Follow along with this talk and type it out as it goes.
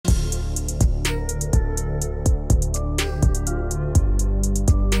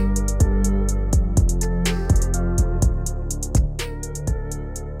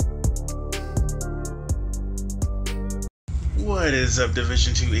What is up,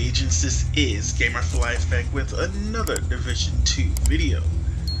 Division 2 agents? This is Gamer for Life back with another Division 2 video.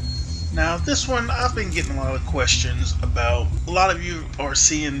 Now this one, I've been getting a lot of questions about. A lot of you are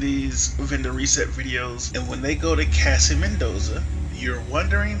seeing these vendor reset videos, and when they go to Casa Mendoza, you're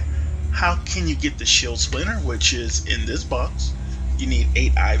wondering how can you get the shield splinter, which is in this box. You need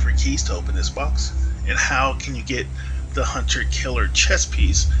 8 ivory keys to open this box. And how can you get the Hunter Killer chest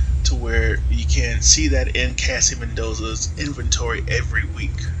piece to where you can see that in Casa Mendoza's inventory every week.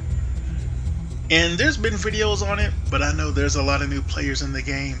 And there's been videos on it, but I know there's a lot of new players in the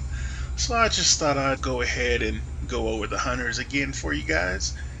game, so I just thought I'd go ahead and go over the hunters again for you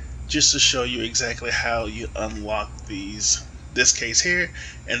guys, just to show you exactly how you unlock this case here.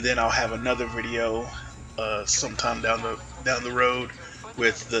 And then I'll have another video sometime down the road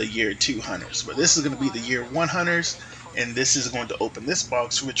with the year 2 hunters, but this is going to be the year 1 hunters, and this is going to open this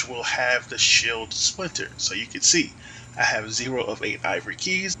box, which will have the shield splinter. So you can see I have 0 of 8 ivory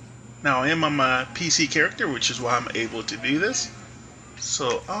keys. Now I am on my PC character, which is why I'm able to do this.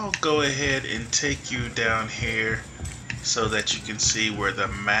 So I'll go ahead and take you down here so that you can see where the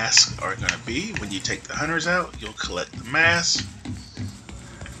masks are going to be. When you take the hunters out, you'll collect the masks.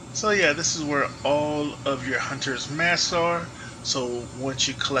 So yeah, this is where all of your hunters masks are. So once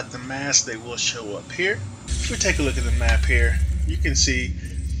you collect the masks, they will show up here. If we take a look at the map here, you can see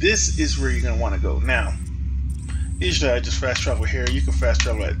this is where you're going to want to go. Now, usually I just fast travel here. You can fast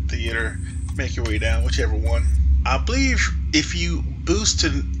travel at theater, make your way down, whichever one. I believe if you boost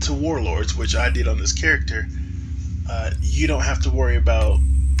to warlords, which I did on this character, you don't have to worry about,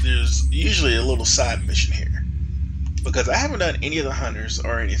 there's usually a little side mission here. Because I haven't done any of the hunters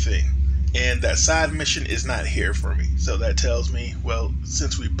or anything, and that side mission is not here for me. So that tells me, well,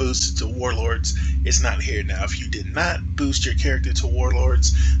 since we boosted to warlords, it's not here. Now if you did not boost your character to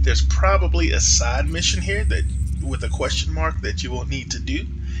warlords, there's probably a side mission here that with a question mark that you will need to do,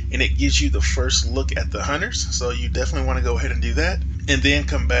 and it gives you the first look at the hunters. So you definitely want to go ahead and do that, and then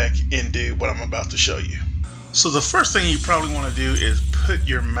come back and do what I'm about to show you. So the first thing you probably want to do is put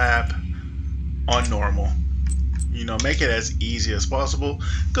your map on normal. You know, make it as easy as possible,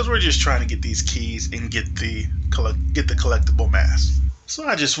 because we're just trying to get these keys and get the collectible mask. So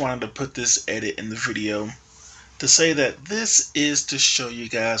I just wanted to put this edit in the video to say that this is to show you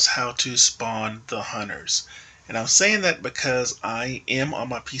guys how to spawn the hunters. And I'm saying that because I am on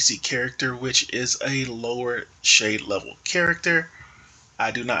my PC character, which is a lower shade level character.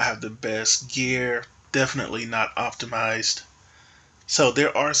 I do not have the best gear, definitely not optimized. So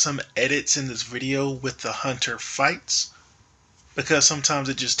there are some edits in this video with the hunter fights, because sometimes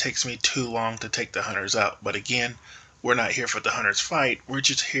it just takes me too long to take the hunters out. But again, we're not here for the hunters fight, we're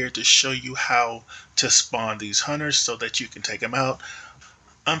just here to show you how to spawn these hunters so that you can take them out.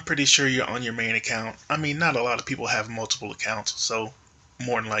 I'm pretty sure you're on your main account. I mean, not a lot of people have multiple accounts, so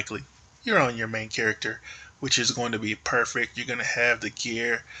more than likely you're on your main character, which is going to be perfect. You're going to have the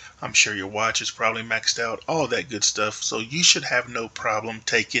gear. I'm sure your watch is probably maxed out, all that good stuff. So you should have no problem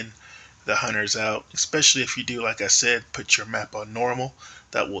taking the hunters out, especially if you do, like I said, put your map on normal.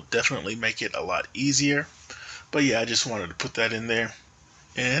 That will definitely make it a lot easier. But yeah, I just wanted to put that in there.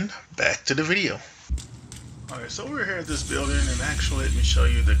 And back to the video. Alright, so we're here at this building, and actually let me show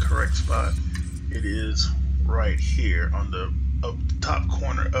you the correct spot. It is right here on the top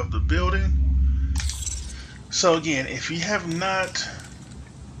corner of the building. So again, if you have not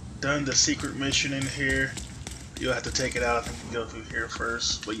done the secret mission in here, you'll have to take it out. I think you go through here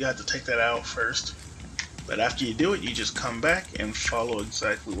first, but you have to take that out first. But after you do it, you just come back and follow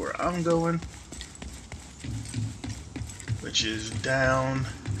exactly where I'm going, which is down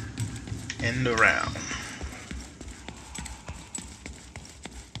and around.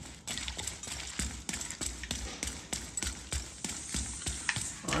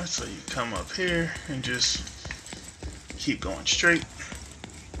 Alright, so you come up here and just keep going straight,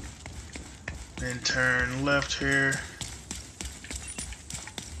 then turn left here.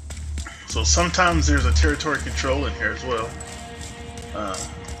 So sometimes there's a territory control in here as well.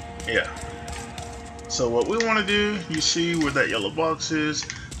 Yeah. So what we want to do, you see where that yellow box is,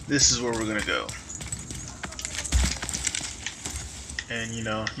 this is where we're gonna go. And you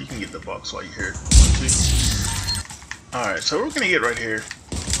know, you can get the box while you're here. Alright, so we're gonna get right here.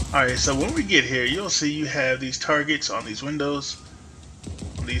 Alright, so when we get here, you'll see you have these targets on these windows,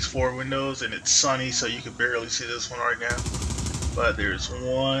 on these 4 windows, and it's sunny, so you can barely see this one right now. But there's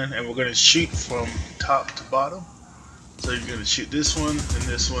one, and we're going to shoot from top to bottom. So you're going to shoot this one, then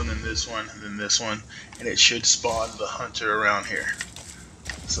this one, then this one, and then this one, and it should spawn the hunter around here.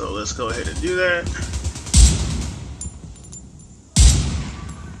 So let's go ahead and do that.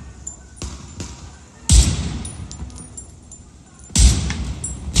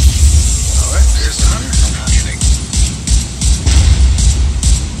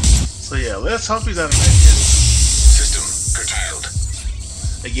 yeah, let's hope he's out of medkits. System curtailed.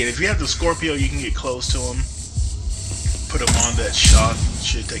 Again, if you have the Scorpio, you can get close to him. Put him on that shot.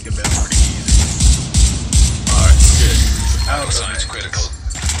 Should take him down pretty easy. Alright, good. He's out of Signs critical.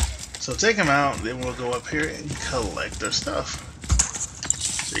 So take him out, then we'll go up here and collect our stuff.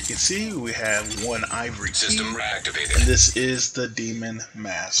 So you can see we have one ivory key. System reactivated. And this is the demon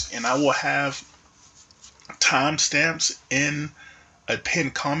mask. And I will have timestamps in a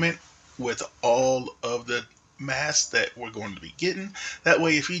pinned comment with all of the masks that we're going to be getting. That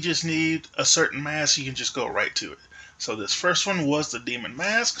way, if you just need a certain mask, you can just go right to it. So this first one was the demon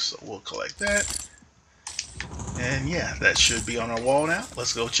mask, so we'll collect that. And yeah, that should be on our wall now.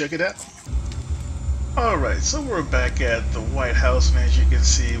 Let's go check it out. Alright, so we're back at the White House, and as you can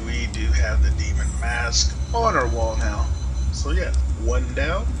see, we do have the demon mask on our wall now. So yeah, 1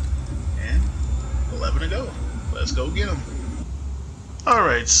 down and 11 to go. Let's go get them.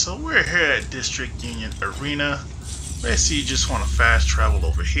 Alright, so we're here at District Union Arena. Basically, you just want to fast travel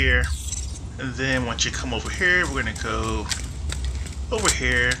over here. And then once you come over here, we're going to go over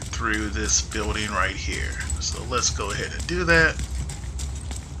here through this building right here. So let's go ahead and do that.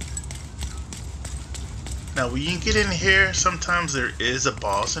 Now when you get in here, sometimes there is a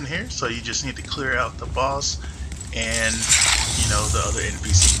boss in here. So you just need to clear out the boss and, you know, the other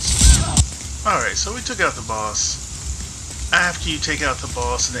NPCs. Alright, so we took out the boss. After you take out the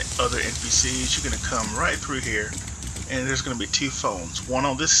boss and the other NPCs, you're going to come right through here, and there's going to be 2 phones, one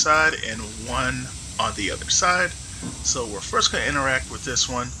on this side and one on the other side. So we're first going to interact with this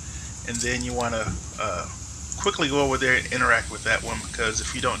one, and then you want to quickly go over there and interact with that one, because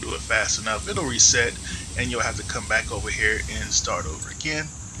if you don't do it fast enough, it'll reset and you'll have to come back over here and start over again.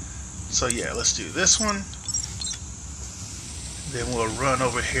 So yeah, let's do this one. Then we'll run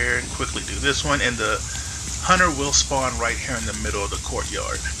over here and quickly do this one, and the hunter will spawn right here in the middle of the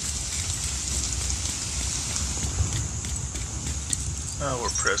courtyard. Now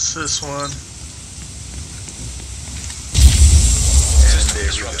we'll press this one. And there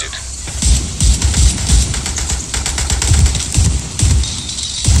we go.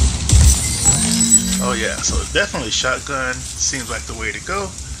 Oh yeah, so definitely shotgun seems like the way to go.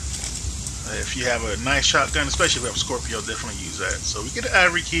 If you have a nice shotgun, especially if you have Scorpio, definitely use that. So we get an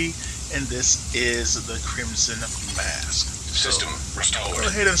ivory key, and this is the Crimson Mask. System restored. Go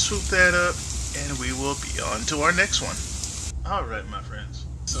ahead and swoop that up, and we will be on to our next one. Alright, my friends.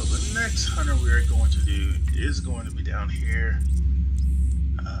 So the next hunter we are going to do is going to be down here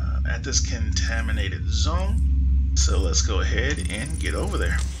at this contaminated zone. So let's go ahead and get over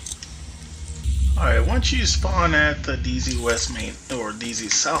there. Alright, once you spawn at the DZ West main or DZ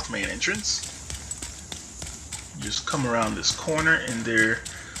South main entrance, you just come around this corner, and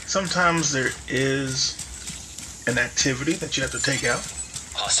sometimes there is an activity that you have to take out.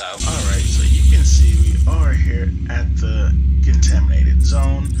 Hostile. Alright, so you can see we are here at the contaminated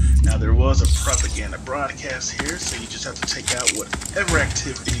zone. Now there was a propaganda broadcast here, so you just have to take out whatever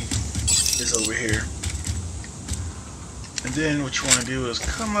activity is over here. And then what you want to do is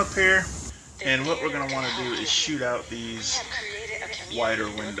come up here, and what we're going to want to do is shoot out these wider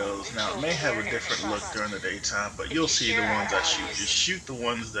windows. Now it may have a different look during the daytime, but you'll see the ones I shoot. Just shoot the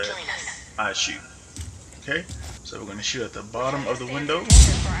ones that I shoot. Okay, so we're going to shoot at the bottom of the window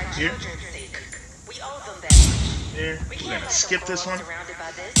here. There. We're going to skip this one.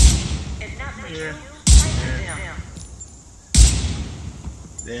 Here. There.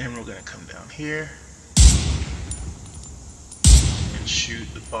 Then we're going to come down here and shoot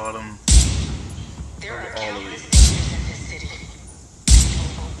the bottom of all of these.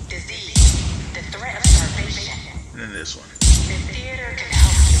 And then this one.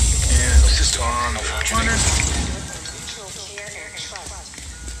 And spawn corner.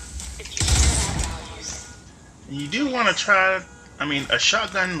 You do want to try, a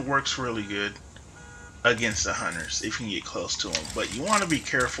shotgun works really good against the hunters if you can get close to them, but you want to be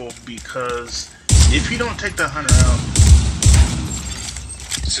careful, because if you don't take the hunter out,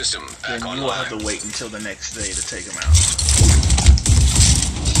 System back then you will have to wait until the next day to take him out.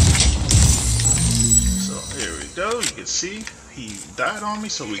 So here we go. You can see he died on me,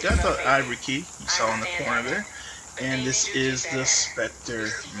 so we got the ivory key you saw in the corner there, and this is the Spectre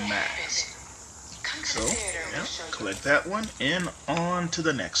mask. So yeah, collect that one and on to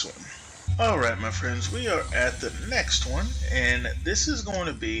the next one. Alright, my friends, we are at the next one, and this is going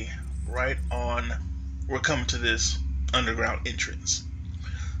to be right on, we're coming to this underground entrance.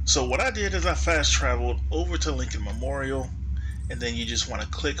 So what I did is I fast traveled over to Lincoln Memorial, and then you just want to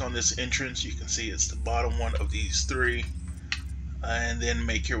click on this entrance. You can see it's the bottom one of these 3, and then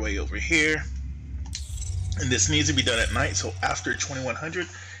make your way over here. And this needs to be done at night, so after 2100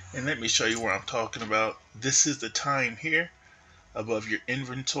 And let me show you where I'm talking about. This is the time here above your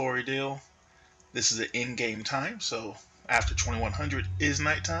inventory deal. This is the in-game time, so after 2100 is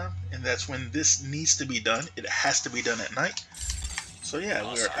nighttime, and that's when this needs to be done. It has to be done at night. So yeah,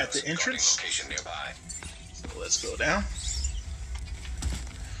 we're at the entrance. Location nearby. So let's go down.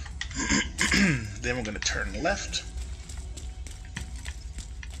 Then we're going to turn left.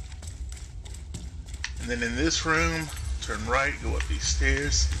 And then in this room, turn right, go up these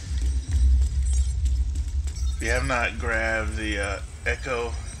stairs. If you have not grabbed the Echo,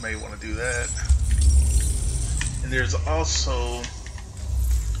 you may want to do that. And there's also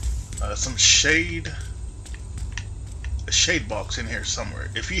some shade, a shade box in here somewhere.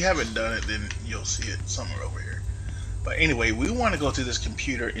 If you haven't done it, then you'll see it somewhere over here. But anyway, we want to go to this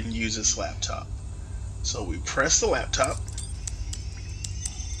computer and use this laptop. So we press the laptop,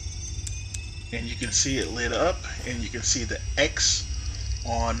 and you can see it lit up, and you can see the X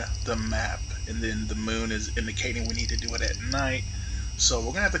on the map, and then the moon is indicating we need to do it at night. So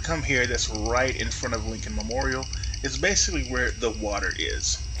we're gonna have to come here. That's right in front of Lincoln Memorial. It's basically where the water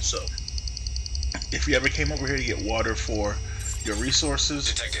is. So if you ever came over here to get water for your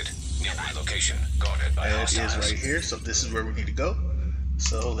resources, detected nearby location guarded by hostiles. It is right here. So this is where we need to go.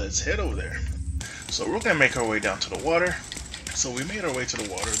 So let's head over there. So we're gonna make our way down to the water. So we made our way to the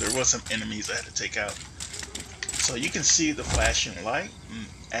water. There was some enemies I had to take out. So you can see the flashing light.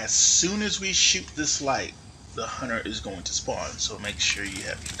 As soon as we shoot this light, the hunter is going to spawn. So make sure you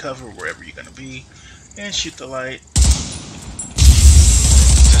have your cover wherever you're going to be and shoot the light.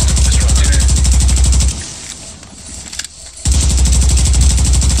 System disrupted.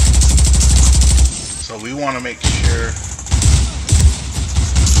 So we want to make sure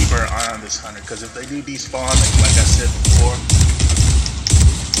keep our eye on this hunter, because if they do despawn, like I said before,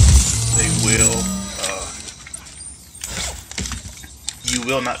 they will you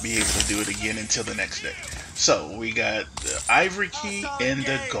will not be able to do it again until the next day. So we got the ivory key and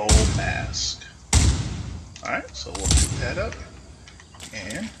the gold mask. Alright, so we'll pick that up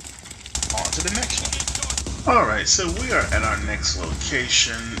and on to the next one. Alright, so we are at our next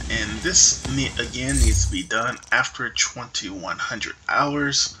location, and this again needs to be done after 2100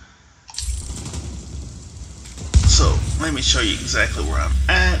 hours. So let me show you exactly where I'm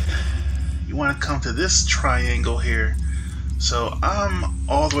at. You want to come to this triangle here. So I'm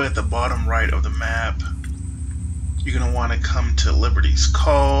all the way at the bottom right of the map. You're going to want to come to Liberty's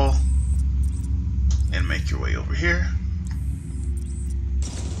Call and make your way over here.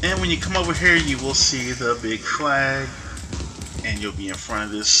 And when you come over here, you will see the big flag, and you'll be in front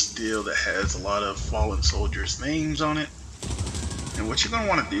of this deal that has a lot of fallen soldiers' names on it. And what you're going to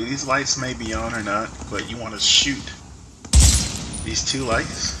want to do, these lights may be on or not, but you want to shoot these two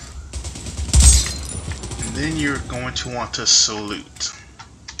lights. And then you're going to want to salute.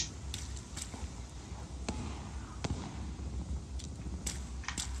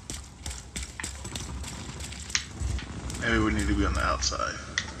 Maybe we need to be on the outside.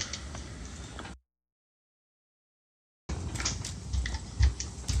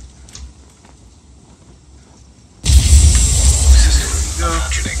 System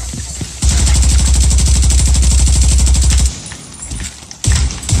malfunctioning.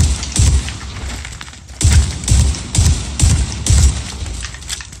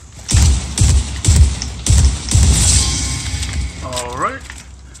 Alright,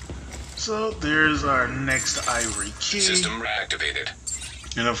 so there's our next ivory key. System reactivated.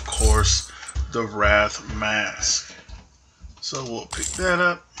 And of course, the Wrath mask. So we'll pick that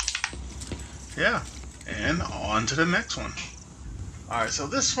up. Yeah, and on to the next one. Alright, so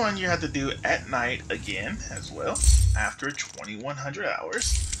this one you have to do at night again as well, after 2100 hours.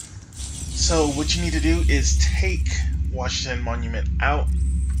 So what you need to do is take Washington Monument out.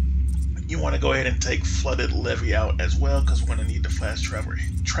 You want to go ahead and take Flooded Levee out as well, because we're going to need to fast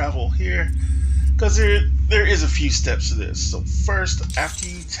travel here, because there is a few steps to this. So first, after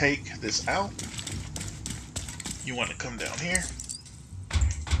you take this out, you want to come down here.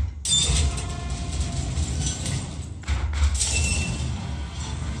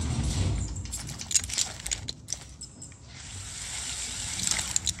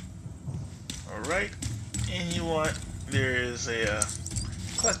 Alright, and you want, there is a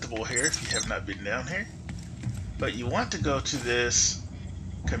collectible here if you have not been down here, but you want to go to this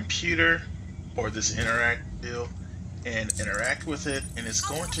computer or this interact deal and interact with it, and it's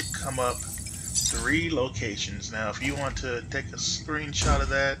going to come up 3 locations. Now if you want to take a screenshot of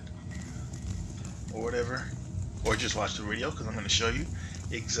that or whatever, or just watch the video, because I'm going to show you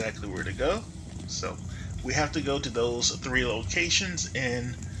exactly where to go. So we have to go to those 3 locations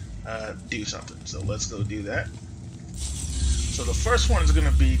and do something. So let's go do that. So So the first one is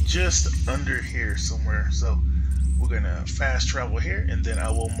going to be just under here somewhere. So we're going to fast travel here, and then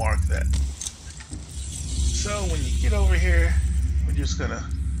I will mark that. So when you get over here, we're just going to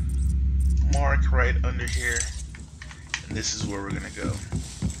mark right under here, and this is where we're going to go.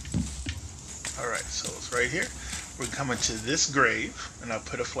 Alright, so it's right here. We're coming to this grave, and I'll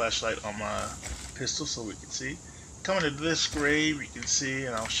put a flashlight on my pistol so we can see. Coming to this grave, you can see,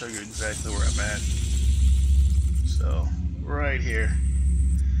 and I'll show you exactly where I'm at. So, right here,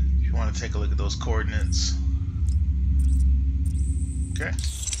 if you want to take a look at those coordinates. Okay.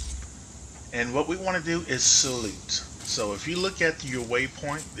 And what we want to do is salute. So if you look at your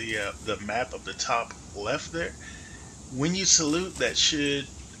waypoint, the map of the top left there, when you salute, that should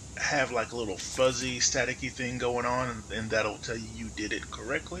have like a little fuzzy staticky thing going on, and that'll tell you you did it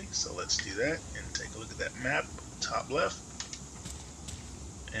correctly. So let's do that and take a look at that map, top left,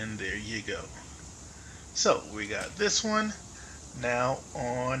 and there you go. So we got this one. Now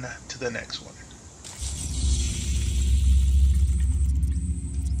on to the next one.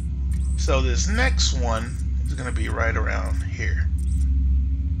 So this next one is going to be right around here.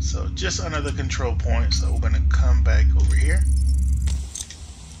 So just under the control point. So we're going to come back over here.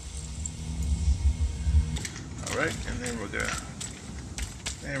 Alright, and then we're gonna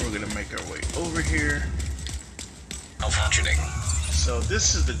make our way over here. Malfunctioning. So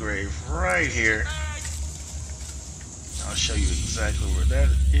this is the grave right here. I'll show you exactly where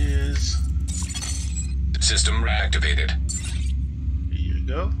that is. System reactivated. Here you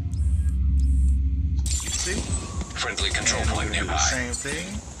go. You can see. Friendly control And point we're gonna do nearby. the same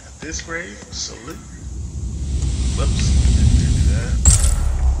thing at this grave. Salute. Whoops. Didn't do that.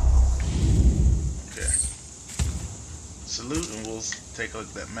 Okay. Salute, and we'll take a look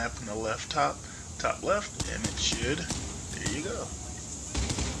at that map in the left top left, and it should. There you go.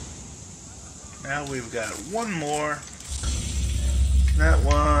 Now we've got one more. That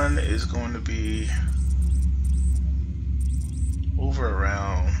one is going to be over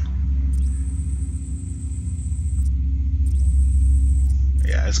around.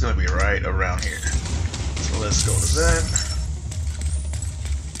 Yeah, it's going to be right around here. So let's go to that.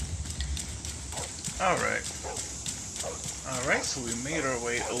 Alright. Alright, so we made our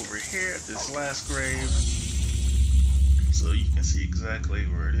way over here at this last grave. So you can see exactly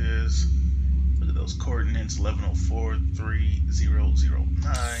where it is. Look at those coordinates,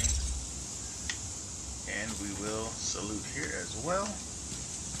 11043009. And we will salute here as well.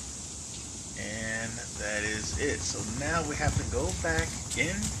 And that is it. So now we have to go back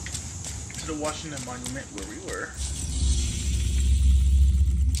in to the Washington Monument where we were.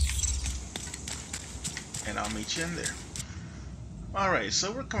 And I'll meet you in there. Alright,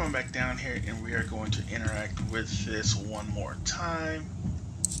 so we're coming back down here, and we are going to interact with this one more time.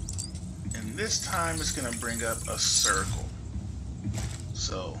 And this time it's going to bring up a circle.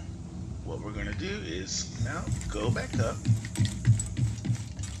 So what we're going to do is now go back up,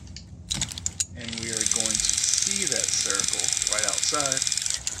 and we are going to see that circle right outside.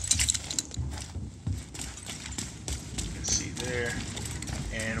 You can see there.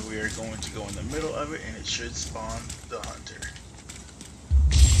 And we are going to go in the middle of it, and it should spawn the hunter.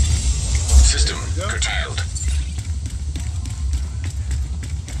 System curtailed.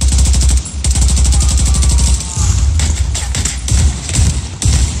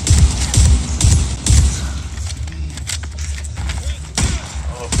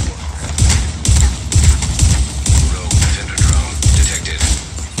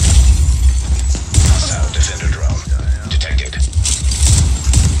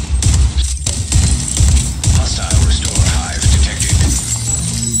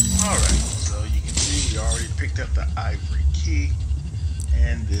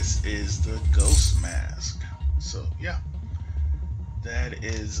 Is the ghost mask. So yeah, that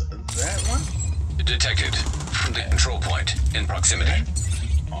is that one. Detected from the control point in proximity. And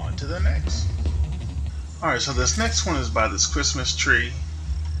on to the next. Alright, so this next one is by this Christmas tree,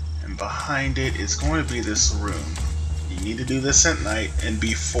 and behind it is going to be this room. You need to do this at night and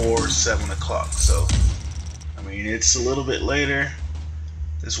before 7 o'clock. So I mean, it's a little bit later.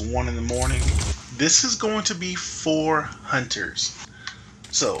 It's 1 in the morning. This is going to be for hunters.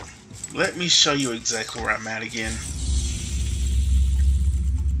 So, let me show you exactly where I'm at again.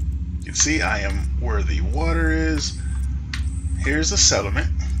 You can see I am where the water is. Here's the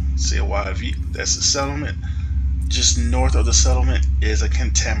settlement. See a wide view. That's the settlement. Just north of the settlement is a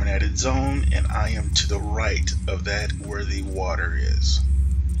contaminated zone, and I am to the right of that where the water is.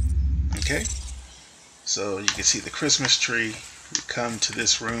 Okay? So, you can see the Christmas tree. We come to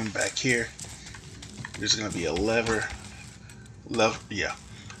this room back here. There's going to be a lever. Yeah.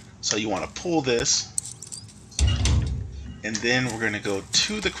 So you want to pull this, and then we're going to go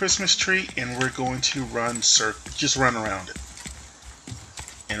to the Christmas tree and we're going to just run around it.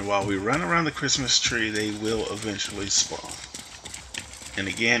 And while we run around the Christmas tree, they will eventually spawn. And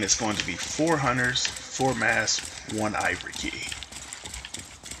again, it's going to be 4 hunters, 4 masks, 1 ivory key.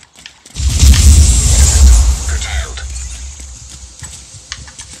 Curtailed.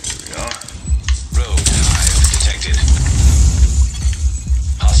 There we go. Rogue hive detected.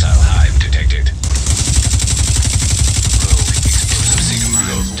 Hostile hive detected. Rogue explosive seeker mine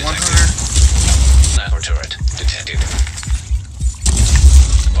Goes detected. 100. Sniper turret detected.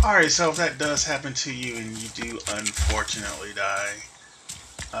 Alright, so if that does happen to you and you do unfortunately die,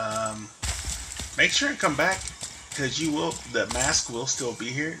 make sure and come back, because the mask will still be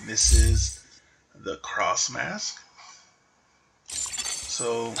here. This is the cross mask.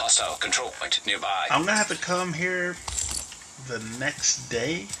 So Hostile control point nearby. I'm gonna have to come here the next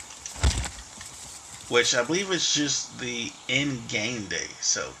day, which I believe is just the in-game day,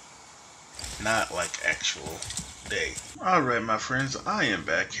 so not like actual day. Alright my friends, I am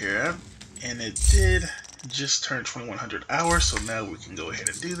back here, and it did just turn 2100 hours, so now we can go ahead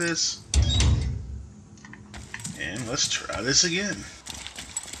and do this. And let's try this again.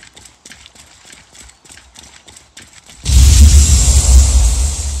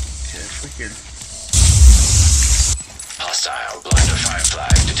 Okay, freaking. Hostile blinder firefly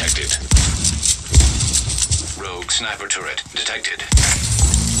detected. Rogue sniper turret detected.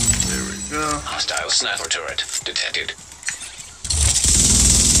 There we go. Hostile sniper turret detected.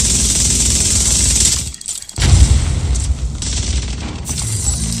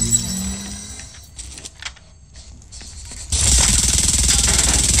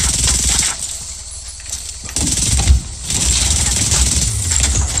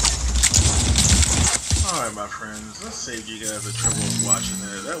 Alright my friends, let's save you guys the trouble of watching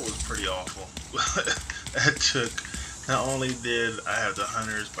that. That was pretty awful. That took, not only did I have the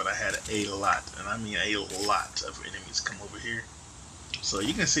hunters, but I had a lot, and I mean a lot of enemies come over here. So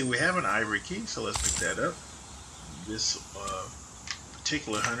you can see we have an ivory key, so let's pick that up. This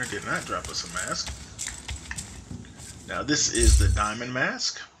particular hunter did not drop us a mask. Now this is the diamond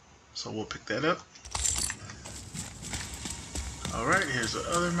mask, so we'll pick that up. Alright, here's the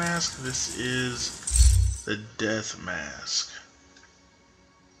other mask. This is the death mask.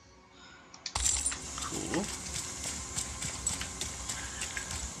 Cool.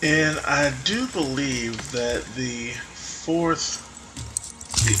 And I do believe that the fourth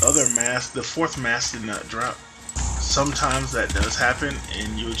mask did not drop. Sometimes that does happen,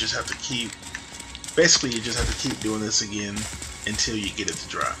 and you just have to keep, basically you just have to keep doing this again until you get it to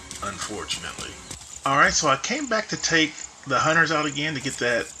drop, unfortunately. Alright, so I came back to take the hunters out again to get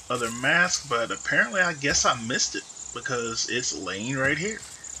that other mask, but apparently I guess I missed it because it's laying right here.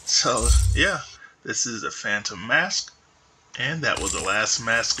 So yeah, this is a phantom mask, and that was the last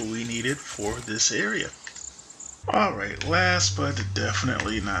mask we needed for this area. Alright, last but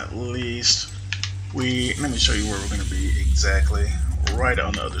definitely not least, let me show you where we're going to be exactly, right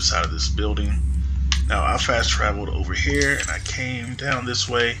on the other side of this building. Now I fast traveled over here and I came down this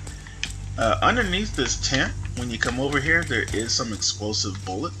way. Underneath this tent, when you come over here, there is some explosive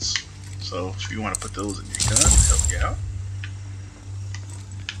bullets. So if you want to put those in your gun, help you out.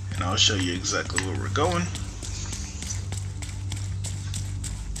 And I'll show you exactly where we're going.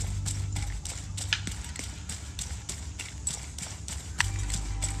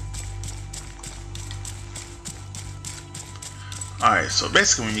 Alright, so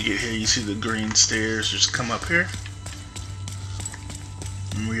basically when you get here, you see the green stairs. Just come up here.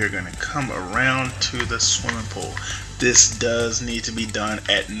 And we are going to come around to the swimming pool. This does need to be done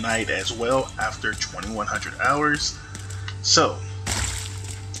at night as well, after 2100 hours. So,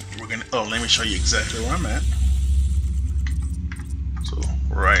 we're going to, let me show you exactly where I'm at. So,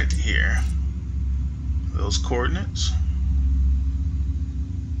 right here. Those coordinates.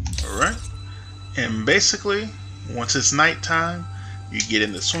 Alright. And basically, once it's nighttime, you get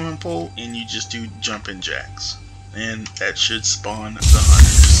in the swimming pool and you just do jumping jacks. And that should spawn the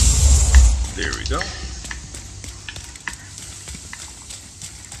hunters. There we go.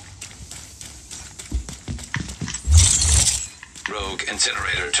 Rogue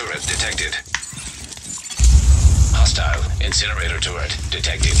incinerator turret detected. Hostile incinerator turret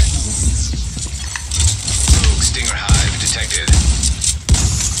detected. Rogue stinger hive detected.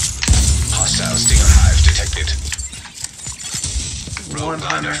 Hostile stinger hive detected. Rogue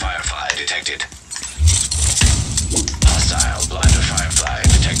blinder firefly detected. Hostile blinder firefly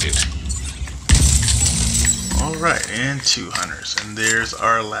detected. Alright, and 2 hunters. And there's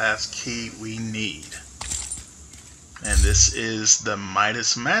our last key we need. And this is the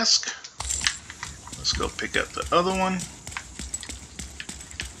Midas mask. Let's go pick up the other one.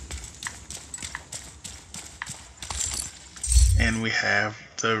 and we have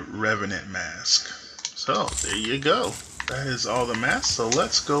the Revenant mask. So there you go. That is all the masks. So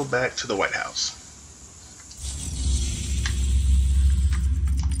let's go back to the White House.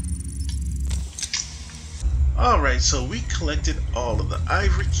 Alright, so we collected all of the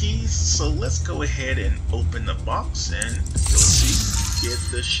ivory keys, so let's go ahead and open the box and you'll see, get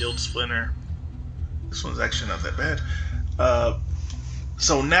the shield splinter. This one's actually not that bad.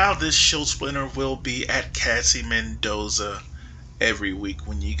 So now this shield splinter will be at Cassie Mendoza every week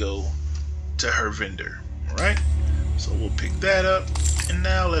when you go to her vendor. Alright, so we'll pick that up, and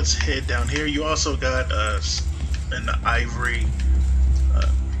now let's head down here. You also got an ivory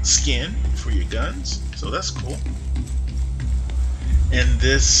skin for your guns, so that's cool. And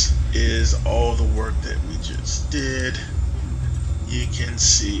this is all the work that we just did. You can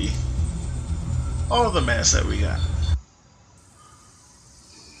see all the masks that we got.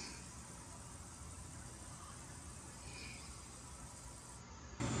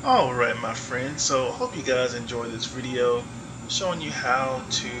 Alright my friends, so hope you guys enjoyed this video showing you how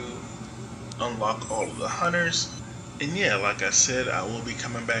to unlock all of the hunters. And yeah, like I said, I will be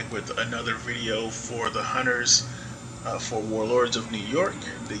coming back with another video for the hunters for Warlords of New York,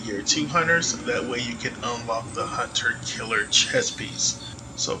 the Year 2 hunters. That way you can unlock the Hunter Killer chest piece.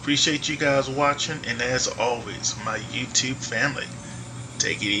 So appreciate you guys watching, and as always, my YouTube family,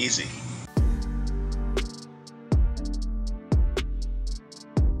 take it easy.